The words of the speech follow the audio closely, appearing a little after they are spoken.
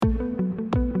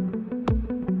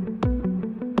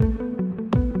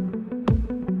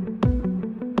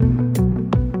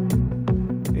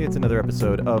another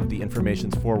episode of The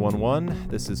Information's 411.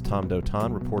 This is Tom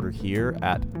Dotan, reporter here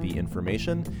at The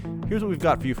Information. Here's what we've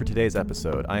got for you for today's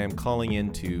episode. I am calling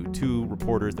in to two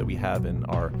reporters that we have in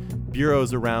our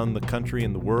bureaus around the country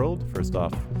and the world. First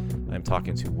off, I'm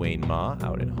talking to Wayne Ma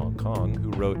out in Hong Kong, who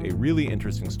wrote a really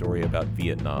interesting story about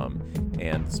Vietnam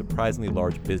and the surprisingly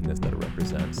large business that it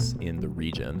represents in the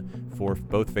region for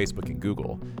both Facebook and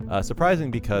Google.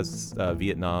 Surprising because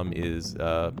Vietnam is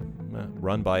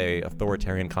run by an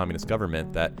authoritarian communist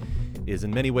government that is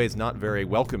in many ways not very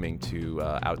welcoming to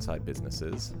outside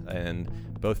businesses. And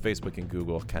both Facebook and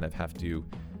Google kind of have to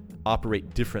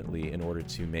operate differently in order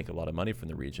to make a lot of money from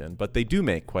the region, but they do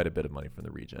make quite a bit of money from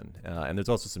the region. And there's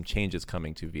also some changes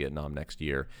coming to Vietnam next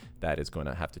year that is going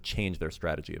to have to change their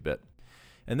strategy a bit.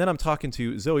 And then I'm talking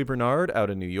to Zoe Bernard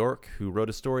out in New York, who wrote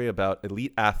a story about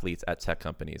elite athletes at tech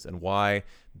companies and why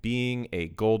being a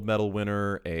gold medal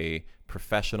winner, a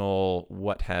professional,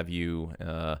 what have you,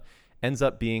 ends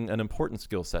up being an important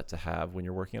skill set to have when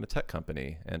you're working at a tech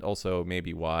company. And also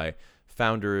maybe why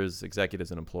founders,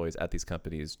 executives, and employees at these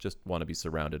companies just want to be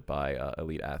surrounded by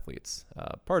elite athletes.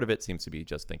 Part of it seems to be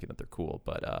just thinking that they're cool,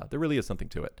 but there really is something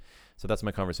to it. So that's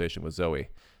my conversation with Zoe.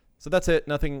 So that's it.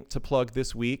 Nothing to plug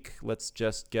this week. Let's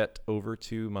just get over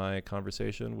to my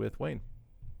conversation with Wayne.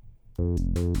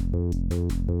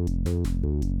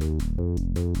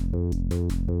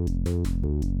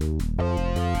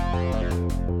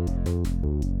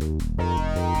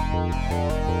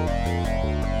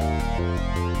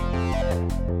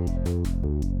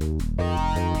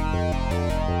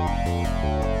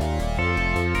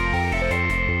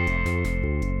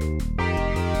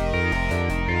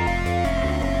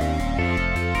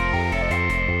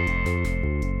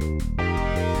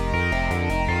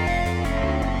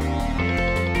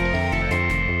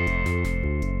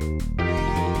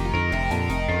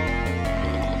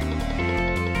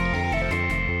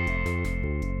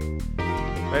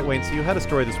 Right, Wayne, so you had a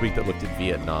story this week that looked at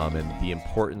Vietnam and the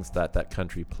importance that that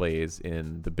country plays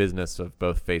in the business of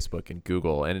both Facebook and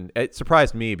Google. And it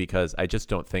surprised me because I just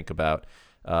don't think about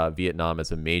Vietnam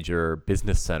as a major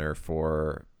business center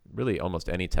for really almost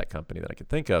any tech company that I could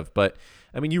think of. But,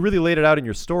 I mean, you really laid it out in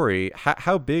your story.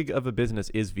 How big of a business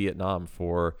is Vietnam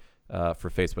for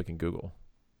Facebook and Google?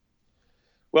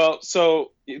 Well,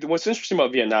 so what's interesting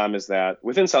about Vietnam is that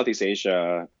within Southeast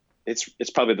Asia, it's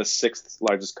probably the sixth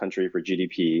largest country for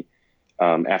GDP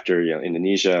after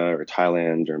Indonesia or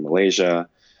Thailand or Malaysia.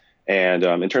 And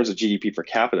in terms of GDP per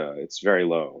capita, it's very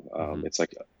low. It's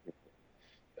like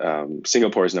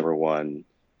Singapore is number one,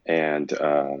 and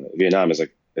Vietnam is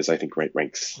I think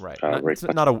ranks right. It's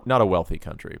not a wealthy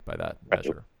country by that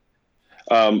measure.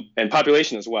 And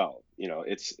population as well.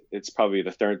 It's probably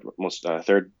the third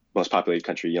most populated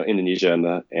country. Indonesia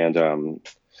and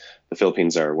the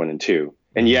Philippines are 1 and 2.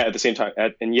 And yet, at the same time,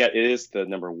 it is the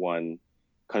number one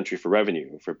country for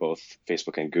revenue for both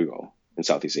Facebook and Google in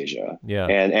Southeast Asia. Yeah,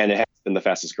 and it has been the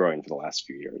fastest growing for the last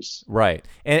few years. Right,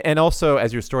 and also,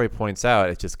 as your story points out,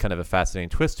 it's just kind of a fascinating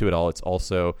twist to it all. It's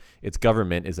also its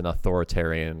government is an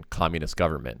authoritarian communist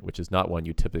government, which is not one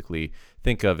you typically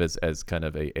think of as kind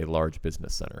of a large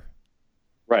business center.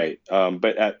 Right,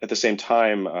 but at the same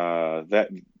time, that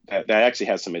actually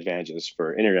has some advantages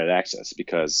for internet access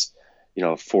because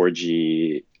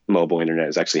 4G mobile internet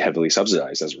is actually heavily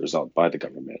subsidized as a result by the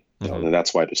government. And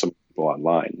that's why there's so many people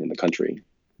online in the country.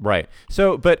 Right.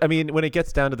 So, but I mean, when it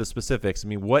gets down to the specifics, I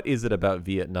mean, what is it about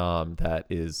Vietnam that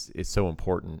is so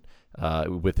important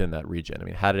within that region? I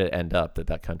mean, how did it end up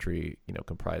that country,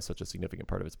 comprised such a significant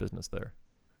part of its business there?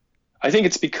 I think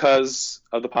it's because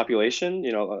of the population.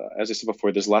 As I said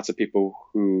before, there's lots of people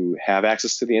who have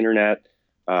access to the internet.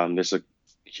 There's a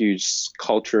huge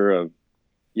culture of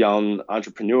young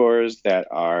entrepreneurs that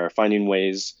are finding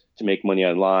ways to make money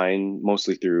online,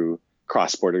 mostly through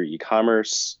cross-border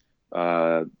e-commerce,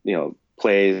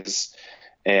 plays,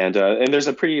 and there's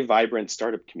a pretty vibrant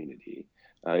startup community.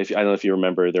 I don't know if you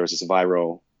remember, there was this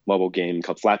viral mobile game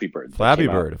called Flappy Bird. Flappy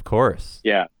Bird, of course.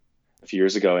 Yeah, a few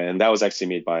years ago, and that was actually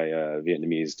made by a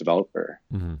Vietnamese developer.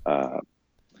 Mm-hmm.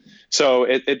 So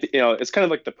it's kind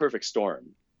of like the perfect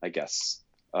storm, I guess,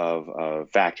 of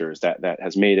factors that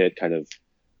has made it kind of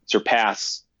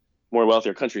surpass more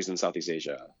wealthier countries in Southeast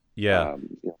Asia. Yeah.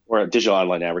 Or digital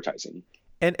online advertising.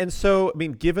 And so, I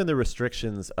mean, given the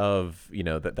restrictions of,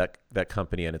 that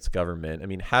company and its government, I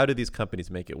mean, how do these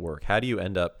companies make it work? How do you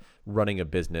end up running a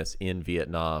business in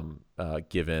Vietnam,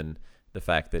 given the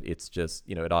fact that it's just,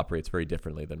 it operates very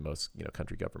differently than most,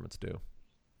 country governments do?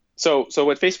 So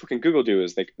what Facebook and Google do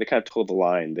is they kind of toe the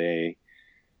line. They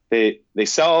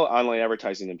sell online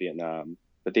advertising in Vietnam,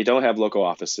 but they don't have local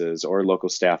offices or local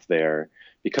staff there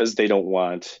because they don't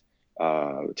want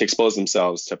to expose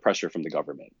themselves to pressure from the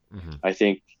government. Mm-hmm. I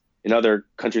think in other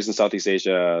countries in Southeast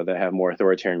Asia that have more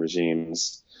authoritarian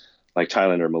regimes, like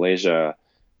Thailand or Malaysia,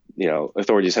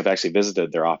 authorities have actually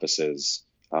visited their offices,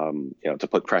 to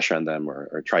put pressure on them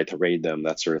or try to raid them,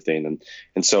 that sort of thing.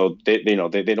 And so they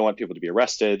don't want people to be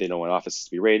arrested. They don't want offices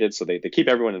to be raided. So they keep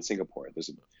everyone in Singapore.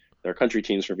 Their country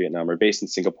teams from Vietnam are based in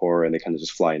Singapore, and they kind of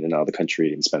just fly in and out of the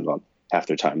country and spend about half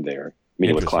their time there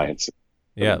meeting with clients.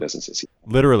 Yeah, businesses.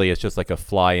 Literally, it's just like a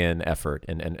fly-in effort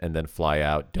and then fly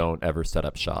out. Don't ever set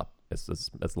up shop as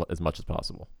much as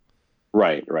possible.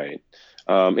 Right.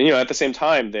 And at the same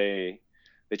time, they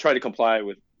try to comply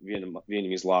with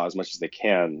Vietnamese law as much as they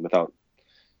can without,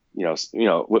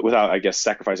 I guess,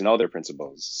 sacrificing all their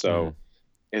principles. So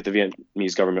if the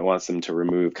Vietnamese government wants them to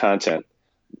remove content,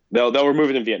 they'll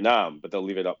remove it in Vietnam, but they'll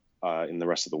leave it up in the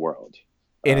rest of the world.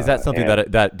 And is that something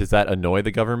that does that annoy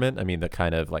the government? I mean, the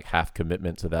kind of like half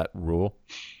commitment to that rule?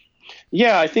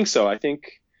 Yeah, I think so. I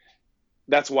think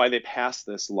that's why they passed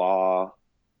this law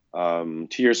 2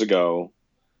 years ago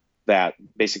that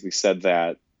basically said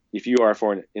that if you are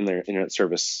for an internet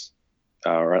service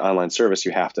or an online service,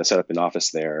 you have to set up an office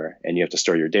there, and you have to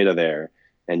store your data there,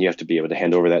 and you have to be able to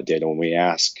hand over that data when we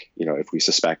ask, if we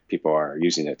suspect people are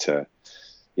using it to,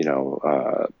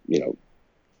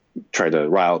 try to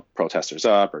rile protesters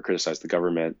up or criticize the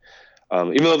government.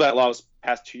 Even though that law was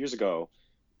passed 2 years ago,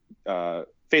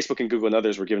 Facebook and Google and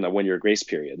others were given a 1-year grace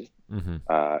period,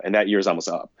 and that year is almost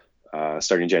up.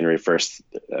 Starting January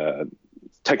 1st,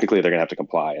 technically they're going to have to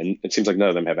comply, and it seems like none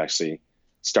of them have actually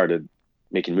started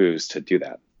making moves to do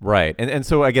that. Right, and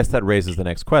so I guess that raises the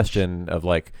next question of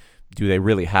like, do they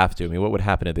really have to? I mean, what would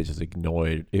happen if they just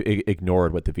ignored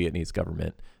what the Vietnamese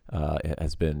government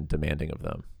has been demanding of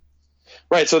them?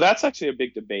 Right. So that's actually a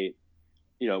big debate,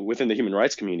 within the human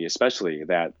rights community, especially,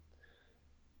 that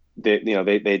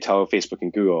they tell Facebook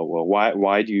and Google, well,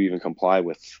 why do you even comply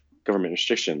with government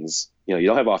restrictions? You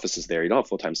don't have offices there. You don't have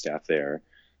full-time staff there.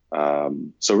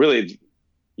 So really,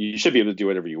 you should be able to do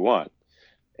whatever you want.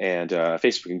 And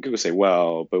Facebook and Google say,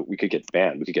 well, but we could get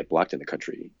banned. We could get blocked in the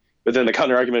country. But then the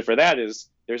counter argument for that is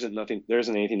there isn't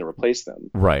anything to replace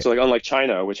them. Right. So like unlike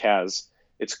China, which has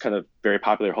its kind of very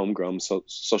popular homegrown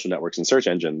social networks and search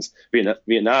engines,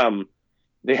 Vietnam,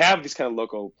 they have these kind of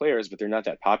local players, but they're not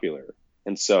that popular.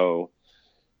 And so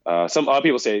some other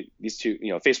people say these two,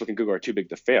 Facebook and Google are too big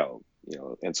to fail,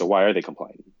 and so why are they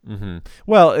complying? Mm-hmm.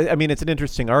 Well, I mean, it's an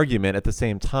interesting argument. At the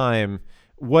same time,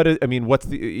 what's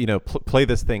the, play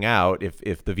this thing out.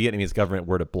 If the Vietnamese government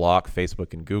were to block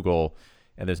Facebook and Google,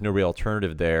 and there's no real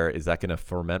alternative there, is that going to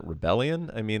foment rebellion?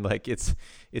 I mean, like it's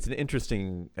an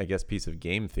interesting, I guess, piece of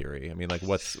game theory. I mean, like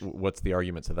what's the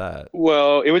argument to that?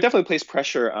 Well, it would definitely place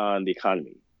pressure on the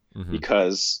economy,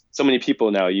 because so many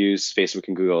people now use Facebook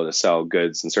and Google to sell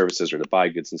goods and services, or to buy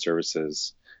goods and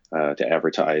services, to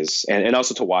advertise, and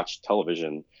also to watch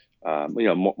television.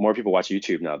 More people watch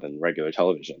YouTube now than regular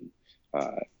television,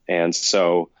 and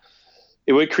so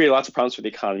it would create lots of problems for the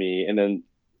economy. And then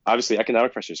obviously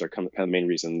economic pressures are kind of main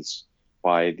reasons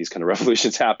why these kind of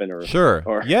revolutions happen, or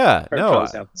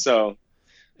happen. So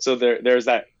there's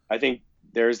that. I think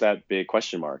there's that big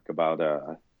question mark about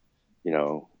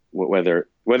whether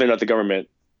or not the government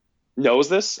knows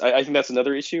this. I think that's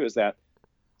another issue, is that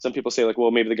some people say, like,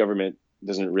 well, maybe the government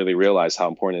doesn't really realize how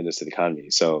important it is to the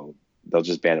economy, so they'll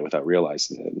just ban it without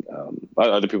realizing it.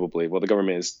 Other people believe, well, the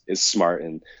government is smart,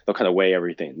 and they'll kind of weigh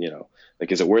everything.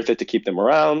 Like, is it worth it to keep them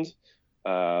around?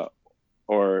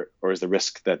 Or is the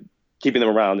risk that keeping them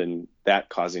around and that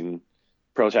causing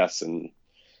protests and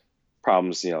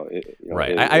problems,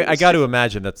 right. I got to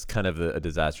imagine that's kind of a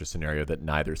disaster scenario that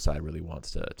neither side really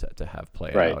wants to have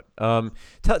play out.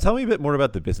 Tell me a bit more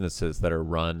about the businesses that are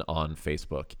run on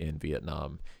Facebook in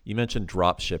Vietnam. You mentioned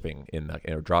drop shipping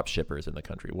drop shippers in the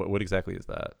country. What exactly is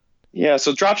that? Yeah,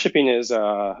 so drop shipping is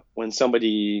when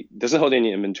somebody doesn't hold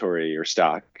any inventory or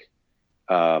stock,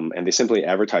 and they simply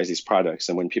advertise these products.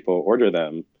 And when people order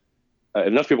them,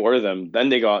 enough people order them, then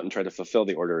they go out and try to fulfill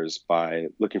the orders by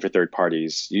looking for third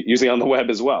parties, usually on the web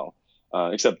as well,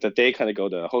 except that they kind of go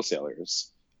to wholesalers,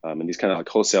 and these kind of like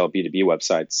wholesale B2B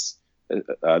websites.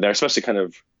 They're especially kind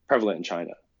of prevalent in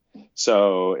China.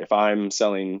 So if I'm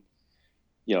selling,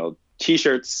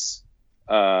 T-shirts,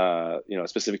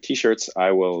 specific T-shirts,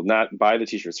 I will not buy the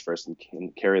T-shirts first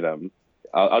and carry them.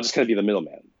 I'll just kind of be the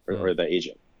middleman or the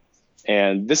agent.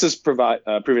 And this is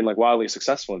proving like wildly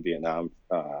successful in Vietnam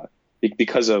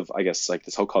because of, I guess, like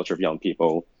this whole culture of young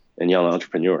people and young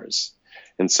entrepreneurs.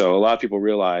 And so a lot of people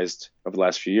realized over the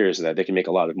last few years that they can make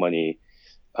a lot of money,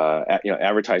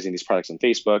 advertising these products on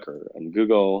Facebook or on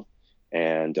Google,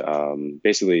 and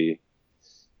basically,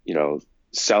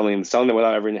 selling them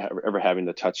without ever having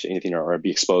to touch anything or be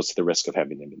exposed to the risk of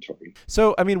having inventory.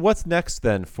 So, I mean, what's next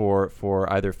then for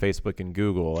either Facebook and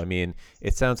Google? I mean,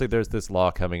 it sounds like there's this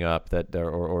law coming up that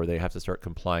or they have to start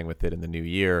complying with it in the new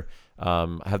year.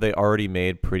 Have they already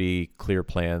made pretty clear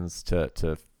plans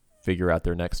to figure out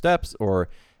their next steps? Or,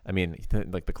 I mean,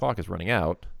 like the clock is running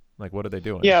out. Like, what are they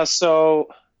doing? Yeah, so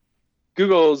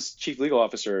Google's chief legal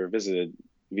officer visited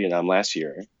Vietnam last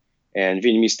year, and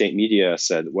Vietnamese state media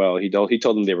said, well, he told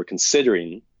them they were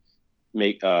considering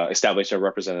establish a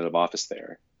representative office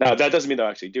there. Now, that doesn't mean they'll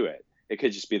actually do it. It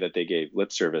could just be that they gave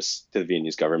lip service to the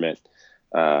Vietnamese government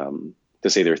to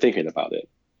say they're thinking about it.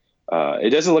 It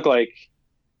doesn't look like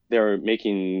they're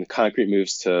making concrete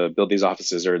moves to build these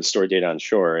offices or to store data on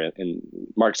shore. And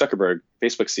Mark Zuckerberg,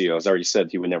 Facebook CEO, has already said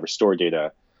he would never store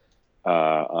data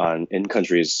in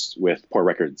countries with poor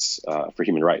records for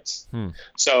human rights.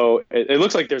 So it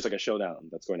looks like there's like a showdown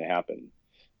that's going to happen.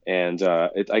 And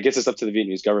I guess it's up to the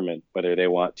Vietnamese government whether they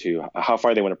want to, how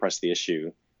far they want to press the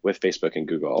issue with Facebook and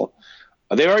Google.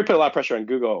 They've already put a lot of pressure on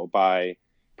Google by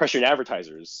pressuring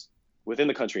advertisers within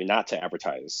the country not to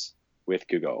advertise with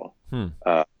Google.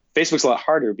 Facebook's a lot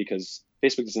harder because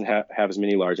Facebook doesn't have as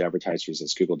many large advertisers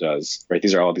as Google does, right?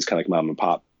 These are all these kind of like mom and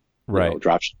pop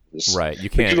drop shippers. Right. You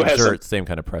can't exert the same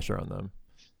kind of pressure on them.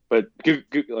 But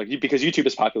because YouTube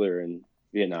is popular in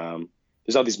Vietnam,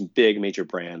 there's all these big major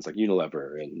brands like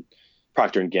Unilever and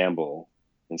Procter and Gamble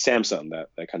and Samsung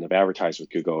that kind of advertise with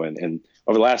Google. And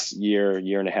over the last year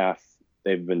and a half,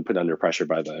 they've been put under pressure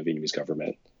by the Vietnamese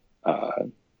government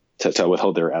to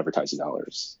withhold their advertising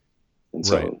dollars. And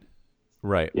so,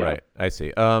 Right. I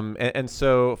see. And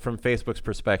so from Facebook's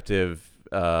perspective,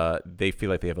 they feel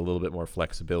like they have a little bit more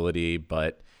flexibility,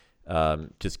 but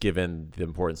just given the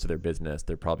importance of their business,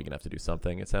 they're probably going to have to do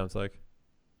something, it sounds like.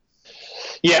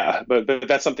 Yeah, but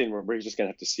that's something we're just going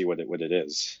to have to see what it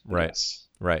is.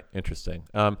 Right. Interesting.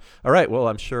 All right. Well,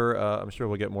 I'm sure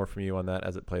we'll get more from you on that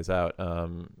as it plays out.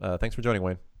 Thanks for joining,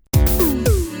 Wayne.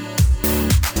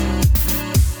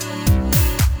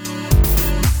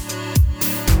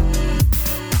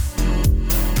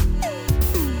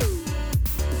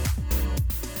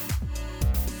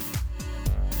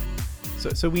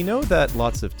 So we know that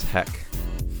lots of tech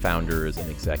founders and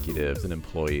executives and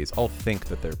employees all think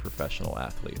that they're professional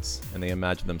athletes, and they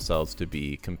imagine themselves to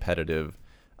be competitive,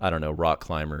 I don't know, rock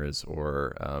climbers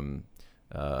or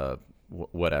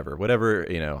whatever,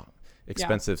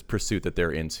 expensive pursuit that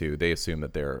they're into. They assume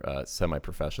that they're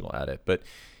semi-professional at it. But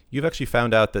you've actually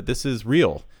found out that this is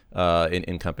real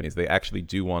in companies. They actually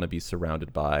do want to be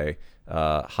surrounded by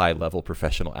high-level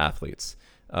professional athletes.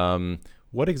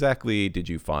 What exactly did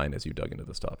you find as you dug into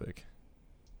this topic?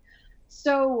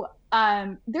 So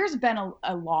there's been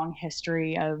a long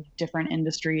history of different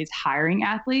industries hiring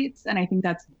athletes, and I think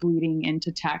that's bleeding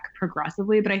into tech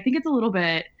progressively. But I think it's a little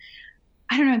bit,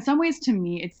 I don't know, in some ways to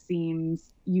me, it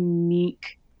seems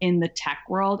unique in the tech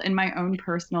world. And my own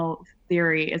personal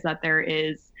theory is that there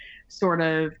is sort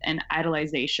of an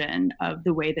idolization of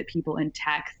the way that people in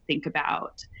tech think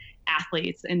about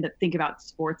athletes and that think about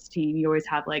sports team. You always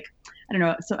have like, I don't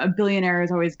know, so a billionaire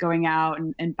is always going out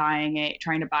and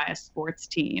trying to buy a sports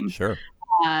team. Sure.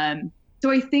 So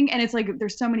I think, and it's like,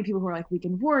 there's so many people who are like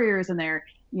weekend warriors and they're,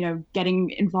 getting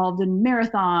involved in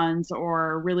marathons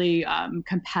or really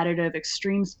competitive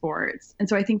extreme sports. And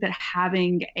so I think that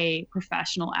having a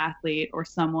professional athlete or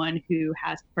someone who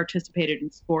has participated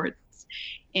in sports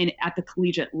at the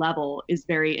collegiate level is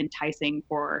very enticing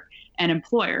for an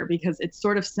employer because it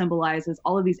sort of symbolizes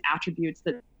all of these attributes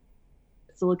that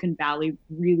Silicon Valley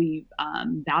really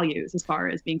values as far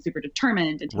as being super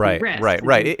determined and taking risks.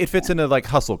 Right. It fits into like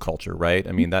hustle culture, right?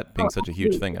 I mean, that being such a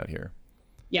huge thing out here.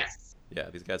 Yes. Yeah,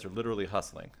 these guys are literally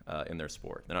hustling in their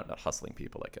sport. They're not hustling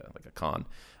people like a con.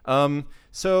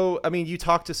 So, I mean, you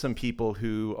talk to some people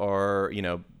who are,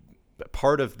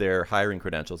 part of their hiring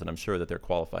credentials, and I'm sure that they're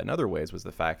qualified in other ways, was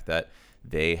the fact that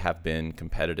they have been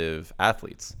competitive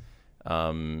athletes.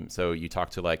 So you talk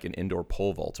to like an indoor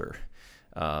pole vaulter,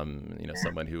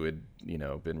 someone who had,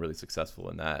 been really successful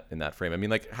in that frame. I mean,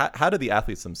 like, how do the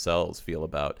athletes themselves feel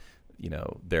about,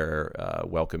 their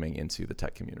welcoming into the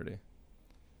tech community?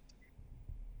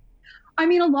 I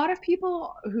mean, a lot of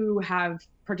people who have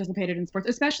participated in sports,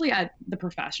 especially at the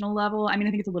professional level, I mean,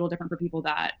 I think it's a little different for people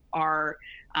that are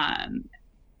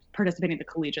participating at the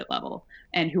collegiate level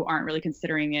and who aren't really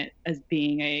considering it as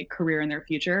being a career in their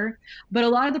future. But a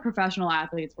lot of the professional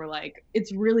athletes were like,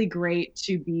 it's really great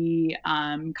to be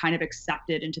kind of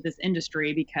accepted into this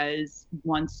industry because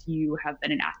once you have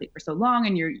been an athlete for so long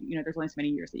and there's only so many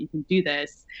years that you can do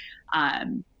this,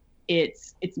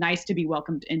 it's nice to be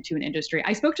welcomed into an industry.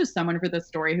 I spoke to someone for this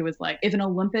story who was like, if an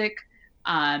Olympic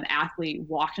athlete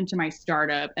walked into my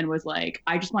startup and was like,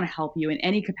 I just want to help you in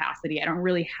any capacity. I don't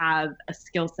really have a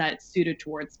skill set suited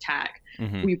towards tech.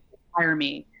 Mm-hmm. Will you hire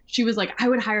me? She was like, I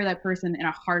would hire that person in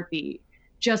a heartbeat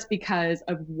just because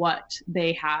of what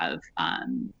they have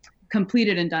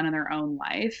completed and done in their own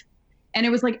life. And it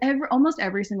was like almost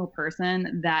every single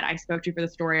person that I spoke to for the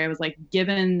story, I was like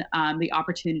given the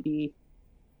opportunity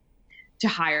to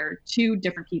hire two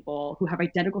different people who have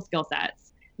identical skill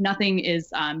sets. Nothing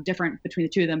is different between the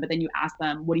two of them, but then you ask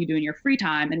them, what do you do in your free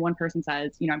time? And one person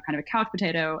says, I'm kind of a couch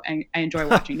potato and I enjoy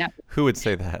watching Netflix. Who would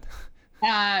say that?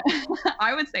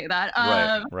 I would say that.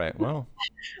 Right. Well,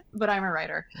 but I'm a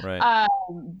writer. Right.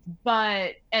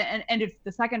 But if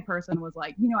the second person was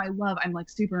like, I'm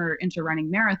like super into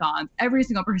running marathons, every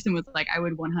single person was like, I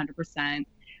would 100%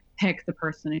 pick the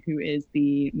person who is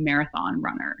the marathon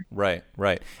runner. Right.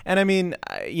 And I mean,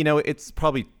 it's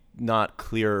probably not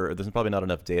clear. There's probably not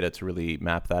enough data to really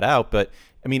map that out. But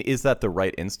I mean, is that the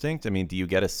right instinct? I mean, do you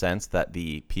get a sense that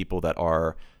the people that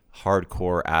are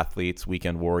hardcore athletes,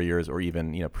 weekend warriors, or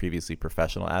even, previously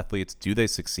professional athletes, do they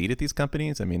succeed at these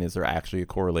companies? I mean, is there actually a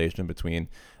correlation between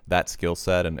that skill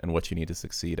set and what you need to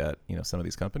succeed at, some of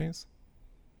these companies?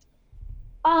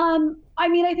 I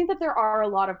mean, I think that there are a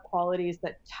lot of qualities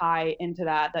that tie into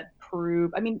that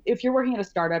prove, if you're working at a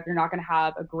startup, you're not going to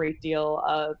have a great deal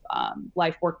of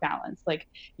life-work balance. Like,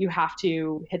 you have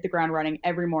to hit the ground running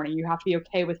every morning. You have to be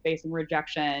okay with facing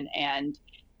rejection and,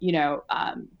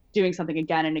 doing something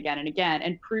again and again and again,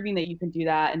 and proving that you can do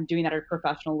that and doing that at a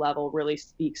professional level really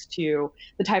speaks to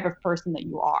the type of person that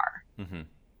you are. Mm-hmm.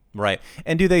 Right.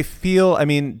 And do they feel,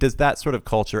 does that sort of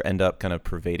culture end up kind of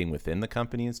pervading within the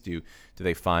companies? Do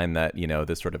they find that,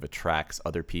 this sort of attracts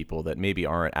other people that maybe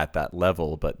aren't at that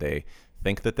level, but they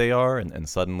think that they are, and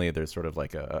suddenly there's sort of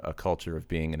like a culture of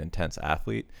being an intense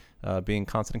athlete, being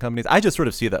constant in companies? I just sort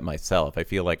of see that myself. I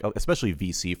feel like, especially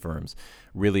VC firms,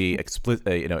 really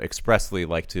expressly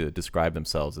like to describe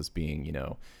themselves as being,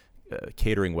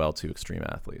 catering well to extreme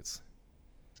athletes.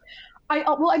 I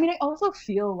also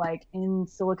feel like in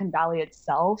Silicon Valley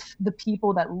itself, the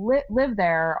people that live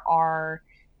there are,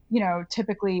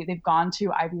 typically they've gone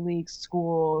to Ivy League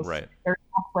schools. Right. They're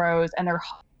top pros, and their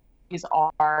hobbies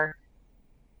are,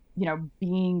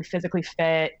 being physically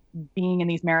fit, being in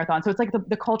these marathons. So it's like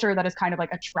the culture that is kind of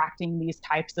like attracting these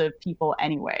types of people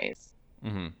anyways.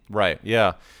 Mm-hmm. Right.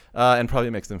 Yeah. And probably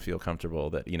makes them feel comfortable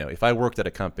that, if I worked at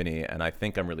a company and I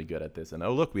think I'm really good at this, and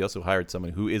oh, look, we also hired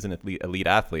someone who is an elite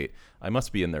athlete, I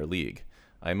must be in their league.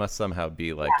 I must somehow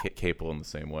be capable in the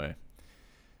same way.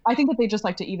 I think that they just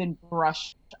like to even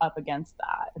brush up against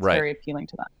that. It's very appealing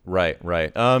to them. Right.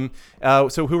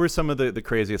 So who were some of the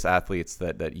craziest athletes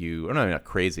that you, or not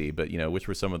crazy, but, which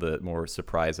were some of the more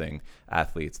surprising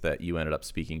athletes that you ended up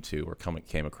speaking to or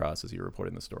came across as you were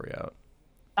reporting the story out?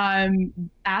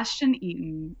 Ashton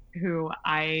Eaton, who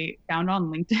I found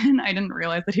on LinkedIn. I didn't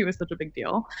realize that he was such a big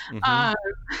deal.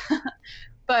 Mm-hmm.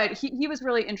 But he was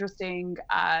really interesting.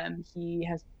 He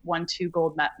has won 2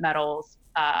 gold medals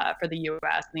for the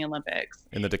U.S. in the Olympics.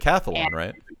 In the decathlon,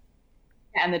 right?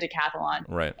 And the decathlon.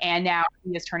 Right. And now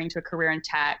he is turning to a career in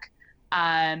tech.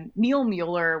 Neil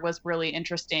Mueller was really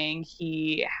interesting.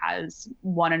 He has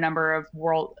won a number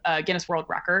of Guinness World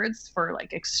Records for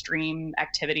like extreme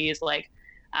activities. Like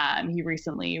he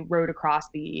recently rode across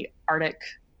the Arctic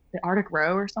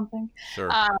Row or something.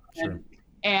 Sure.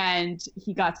 And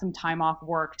he got some time off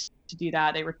work to do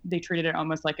that. They treated it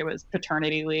almost like it was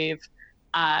paternity leave.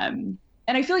 And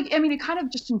I feel like, it kind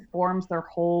of just informs their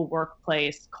whole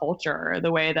workplace culture,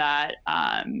 the way that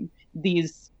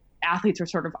these athletes are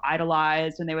sort of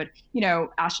idolized, and they would,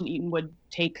 Ashton Eaton would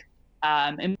take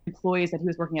employees that he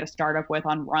was working at a startup with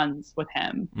on runs with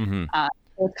him. Mm-hmm.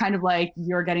 So it's kind of like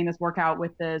you're getting this workout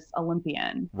with this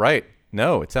Olympian. Right.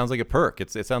 No, it sounds like a perk. It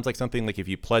sounds like something like if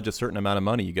you pledge a certain amount of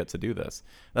money, you get to do this.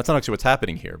 That's not actually what's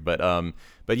happening here, but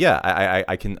yeah,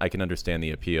 I can understand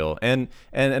the appeal. And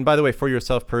by the way, for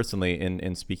yourself personally,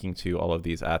 in speaking to all of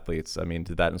these athletes,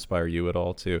 did that inspire you at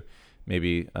all to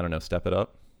maybe, I don't know, step it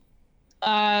up?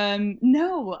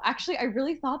 No, actually, I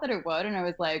really thought that it would, and I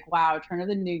was like, wow, turn of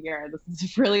the new year, this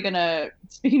is really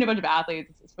speaking to a bunch of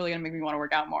athletes, it's really gonna make me want to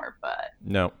work out more. But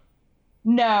no,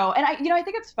 and I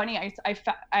think it's funny.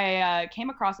 I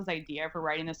came across this idea for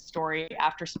writing this story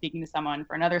after speaking to someone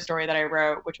for another story that I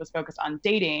wrote, which was focused on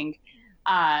dating.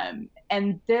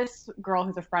 And this girl,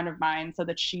 who's a friend of mine, said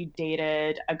that she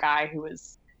dated a guy who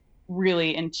was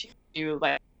really into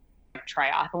like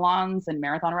triathlons and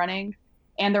marathon running,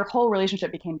 and their whole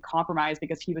relationship became compromised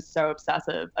because he was so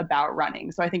obsessive about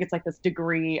running. So I think it's like this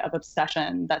degree of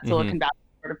obsession that Silicon Valley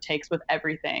sort of takes with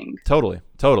everything. Totally.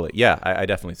 Yeah, I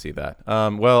definitely see that.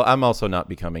 Well, I'm also not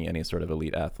becoming any sort of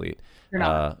elite athlete. You're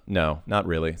not? No, not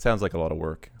really. Sounds like a lot of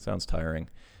work. Sounds tiring.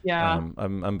 Yeah.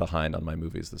 I'm behind on my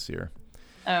movies this year.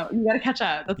 Oh, you got to catch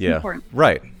up. That's important.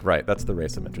 Right. That's the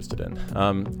race I'm interested in.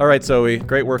 All right, Zoe.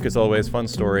 Great work as always. Fun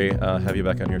story. Have you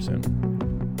back on here soon.